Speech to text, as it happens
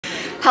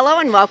Hello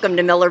and welcome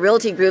to Miller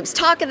Realty Group's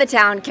Talk of the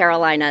Town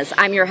Carolinas.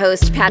 I'm your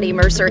host, Patty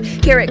Mercer,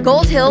 here at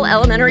Gold Hill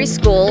Elementary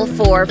School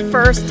for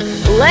First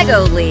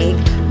Lego League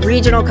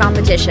Regional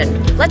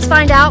Competition. Let's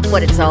find out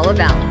what it's all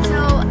about.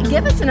 So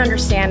give us an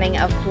understanding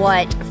of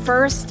what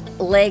First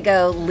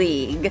Lego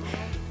League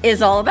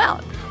is all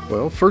about.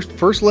 Well,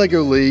 First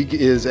Lego League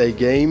is a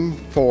game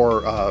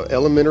for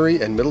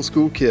elementary and middle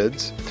school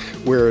kids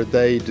where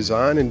they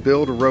design and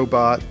build a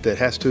robot that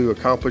has to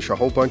accomplish a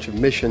whole bunch of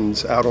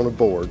missions out on a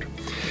board.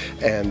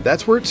 And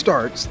that's where it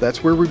starts.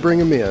 That's where we bring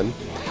them in.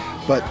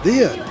 But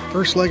then,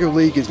 First Lego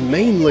League is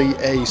mainly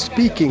a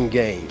speaking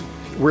game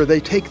where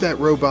they take that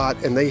robot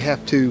and they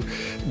have to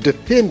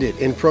defend it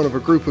in front of a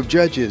group of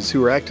judges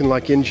who are acting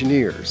like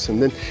engineers.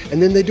 And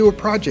then they do a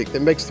project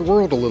that makes the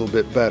world a little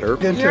bit better.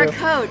 You're a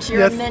coach,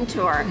 you're a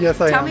mentor. Yes,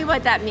 I am. Tell me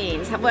what that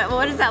means.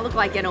 What does that look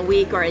like in a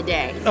week or a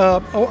day?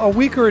 A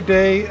week or a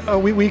day,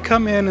 we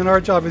come in and our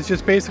job is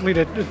just basically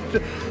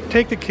to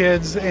take the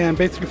kids and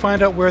basically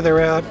find out where they're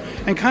at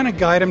and kind of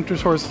guide them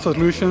towards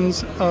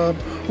solutions.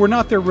 We're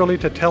not there really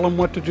to tell them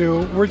what to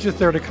do. We're just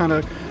there to kind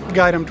of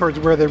guide them towards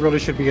where they really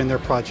should be in their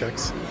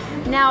projects.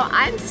 Now,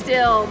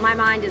 my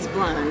mind is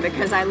blown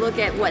because I look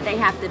at what they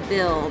have to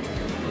build.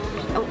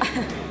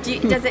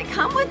 Does it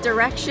come with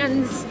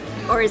directions,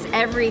 or is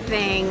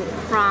everything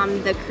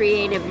from the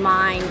creative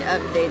mind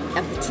of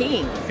the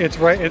team? It's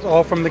right, it's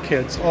all from the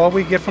kids. All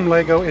we get from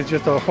Lego is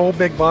just a whole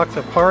big box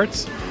of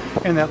parts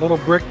and that little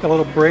brick, the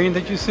little brain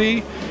that you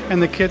see,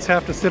 and the kids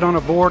have to sit on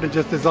a board and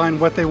just design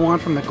what they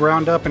want from the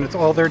ground up, and it's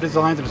all their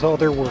designs and it's all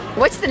their work.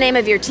 What's the name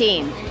of your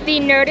team? The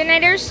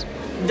Nerdinators.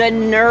 The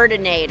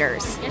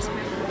Nerdinators. Yes,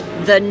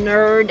 ma'am. The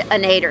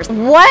Nerdinators.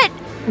 What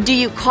do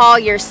you call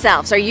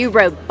yourselves? Are you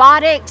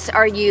robotics?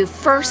 Are you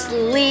First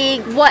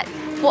League? What?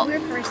 We're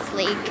First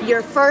League.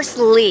 You're First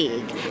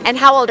League. And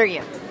how old are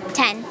you?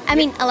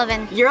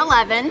 11. You're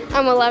 11.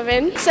 I'm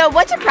 11. So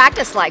what's a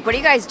practice like? What do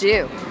you guys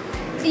do?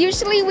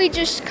 Usually we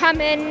just come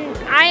in.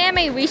 I am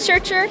a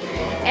researcher,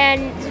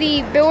 and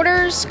the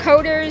builders,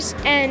 coders,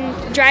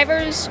 and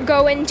drivers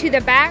go into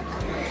the back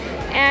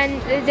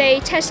and they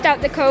test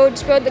out the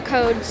codes, build the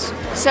codes.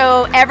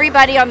 So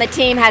everybody on the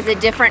team has a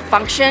different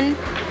function?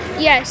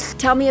 Yes.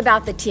 Tell me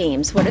about the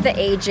teams. What are the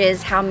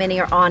ages? How many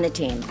are on a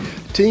team?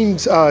 Team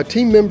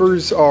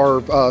members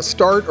are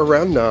start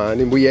around 9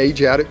 and we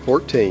age out at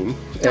 14.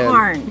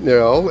 Darn.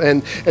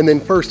 And then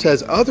First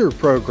has other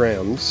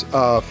programs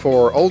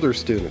for older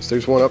students.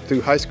 There's one up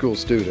through high school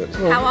students.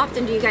 How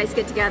often do you guys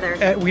get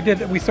together?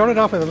 We started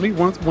off at least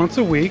once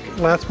a week.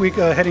 Last week,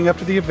 heading up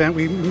to the event,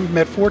 we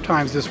met 4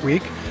 times this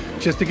week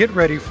just to get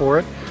ready for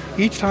it.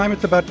 Each time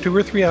it's about 2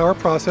 or 3 hour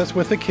process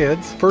with the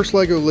kids. First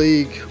Lego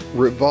League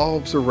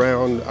revolves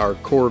around our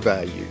core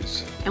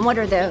values. And what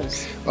are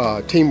those?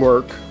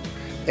 Teamwork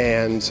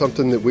and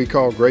something that we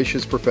call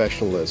gracious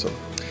professionalism.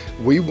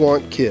 We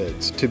want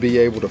kids to be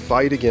able to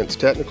fight against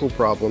technical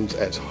problems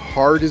as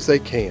hard as they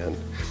can,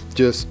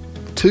 just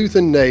tooth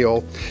and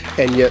nail,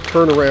 and yet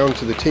turn around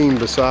to the team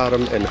beside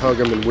them and hug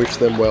them and wish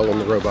them well on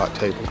the robot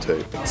table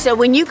too. So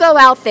when you go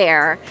out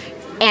there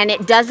and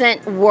it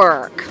doesn't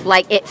work,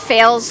 like it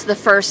fails the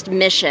first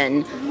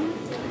mission,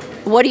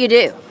 what do you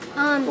do?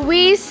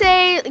 We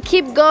say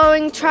keep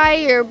going, try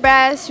your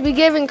best. We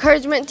give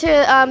encouragement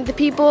to the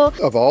people.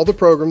 Of all the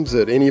programs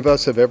that any of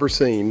us have ever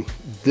seen,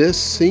 this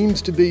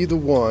seems to be the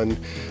one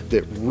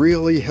that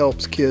really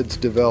helps kids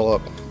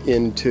develop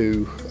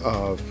into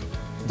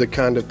the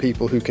kind of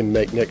people who can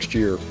make next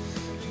year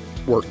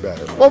work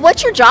better. Well,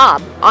 what's your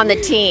job on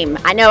the team?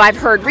 I know I've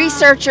heard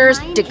researchers,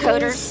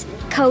 decoders.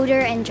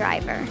 Coder and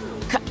driver.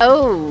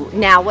 Oh,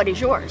 now what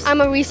is yours?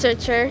 I'm a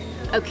researcher.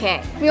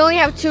 Okay. We only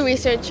have 2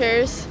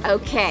 researchers.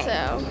 Okay.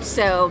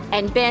 So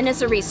and Ben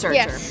is a researcher.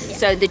 Yes.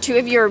 So the 2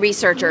 of you are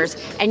researchers,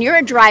 and you're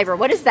a driver.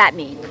 What does that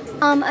mean?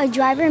 A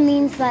driver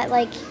means that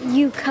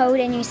you code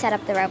and you set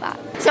up the robot.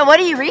 So what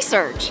do you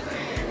research?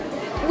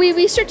 We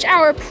research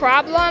our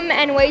problem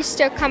and ways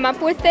to come up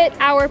with it.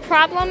 Our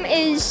problem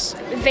is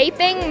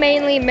vaping,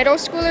 mainly middle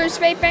schoolers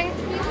vaping.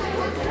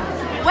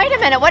 Wait a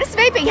minute, what does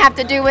vaping have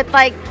to do with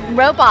 –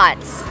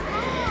 robots?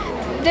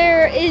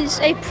 There is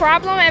a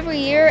problem every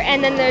year,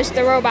 and then there's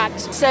the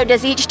robots. So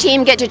does each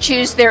team get to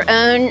choose their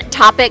own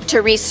topic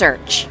to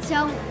research?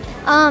 So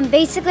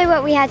basically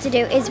what we had to do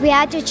is we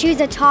had to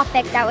choose a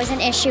topic that was an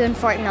issue in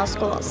Fort Mill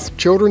schools.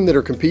 Children that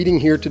are competing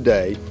here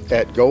today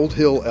at Gold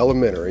Hill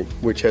Elementary,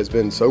 which has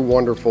been so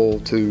wonderful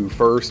to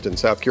First and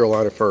South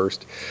Carolina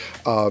First,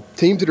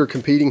 teams that are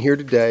competing here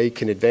today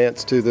can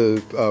advance to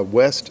the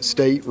West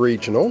State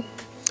Regional,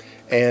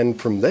 and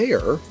from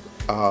there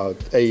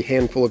a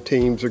handful of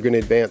teams are going to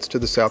advance to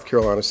the South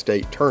Carolina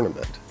State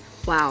Tournament.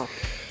 Wow.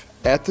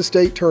 At the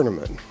state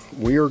tournament,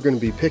 we are going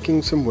to be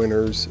picking some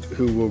winners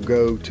who will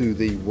go to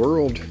the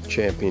World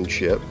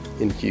Championship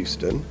in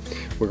Houston.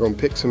 We're going to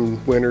pick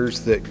some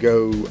winners that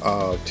go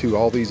to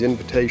all these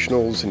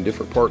invitationals in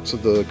different parts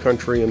of the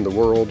country and the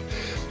world.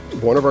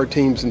 One of our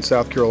teams in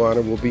South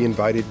Carolina will be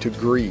invited to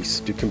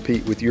Greece to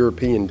compete with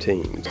European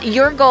teams.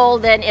 Your goal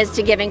then is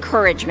to give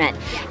encouragement.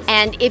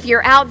 And if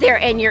you're out there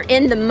and you're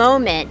in the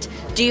moment,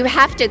 do you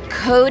have to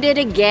code it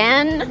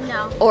again?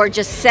 No. Or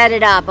just set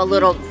it up a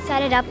little?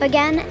 Set it up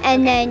again,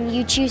 and then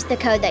you choose the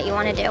code that you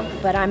want to do.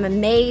 But I'm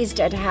amazed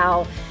at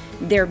how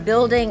they're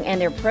building and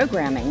they're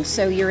programming.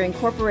 So you're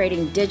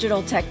incorporating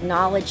digital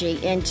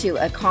technology into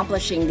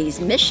accomplishing these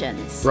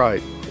missions.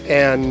 Right.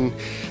 And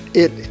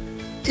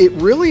it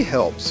really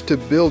helps to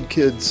build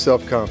kids'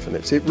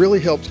 self-confidence. It really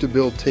helps to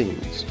build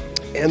teams.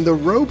 And the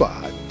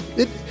robot,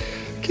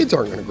 kids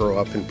aren't going to grow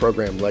up and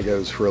program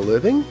Legos for a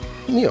living.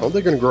 You know,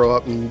 they're going to grow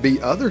up and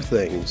be other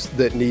things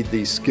that need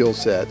these skill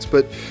sets.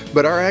 But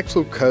our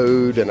actual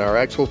code and our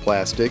actual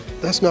plastic,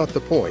 that's not the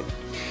point.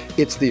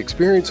 It's the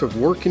experience of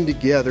working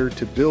together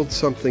to build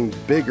something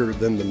bigger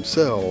than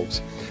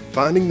themselves,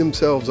 finding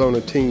themselves on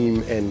a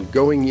team and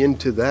going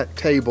into that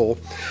table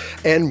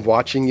and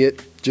watching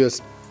it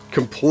just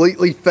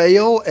completely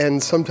fail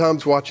and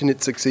sometimes watching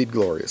it succeed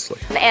gloriously.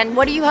 And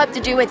what do you hope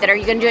to do with it? Are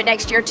you going to do it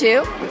next year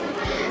too?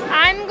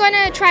 I'm going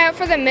to try out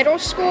for the middle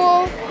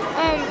school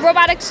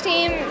robotics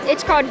team.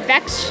 It's called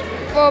VEX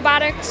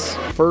Robotics.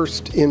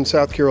 First in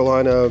South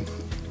Carolina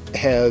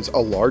has a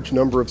large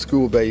number of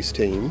school-based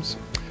teams.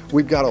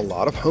 We've got a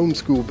lot of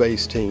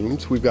homeschool-based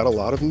teams. We've got a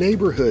lot of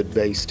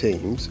neighborhood-based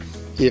teams.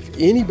 If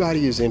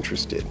anybody is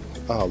interested,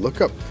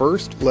 look up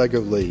First Lego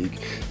League,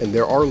 and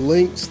there are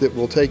links that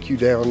will take you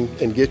down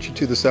and get you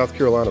to the South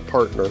Carolina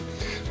partner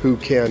who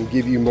can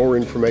give you more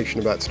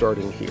information about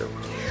starting here.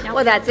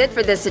 Well, that's it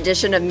for this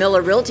edition of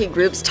Miller Realty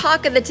Group's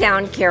Talk of the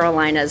Town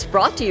Carolinas,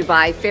 brought to you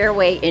by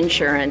Fairway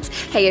Insurance.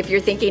 Hey, if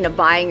you're thinking of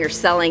buying or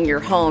selling your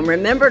home,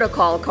 remember to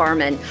call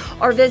Carmen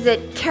or visit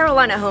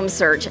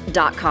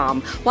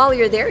CarolinaHomesearch.com. While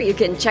you're there, you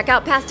can check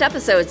out past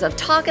episodes of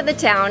Talk of the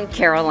Town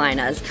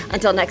Carolinas.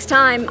 Until next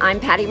time, I'm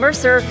Patty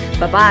Mercer.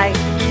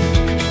 Bye-bye.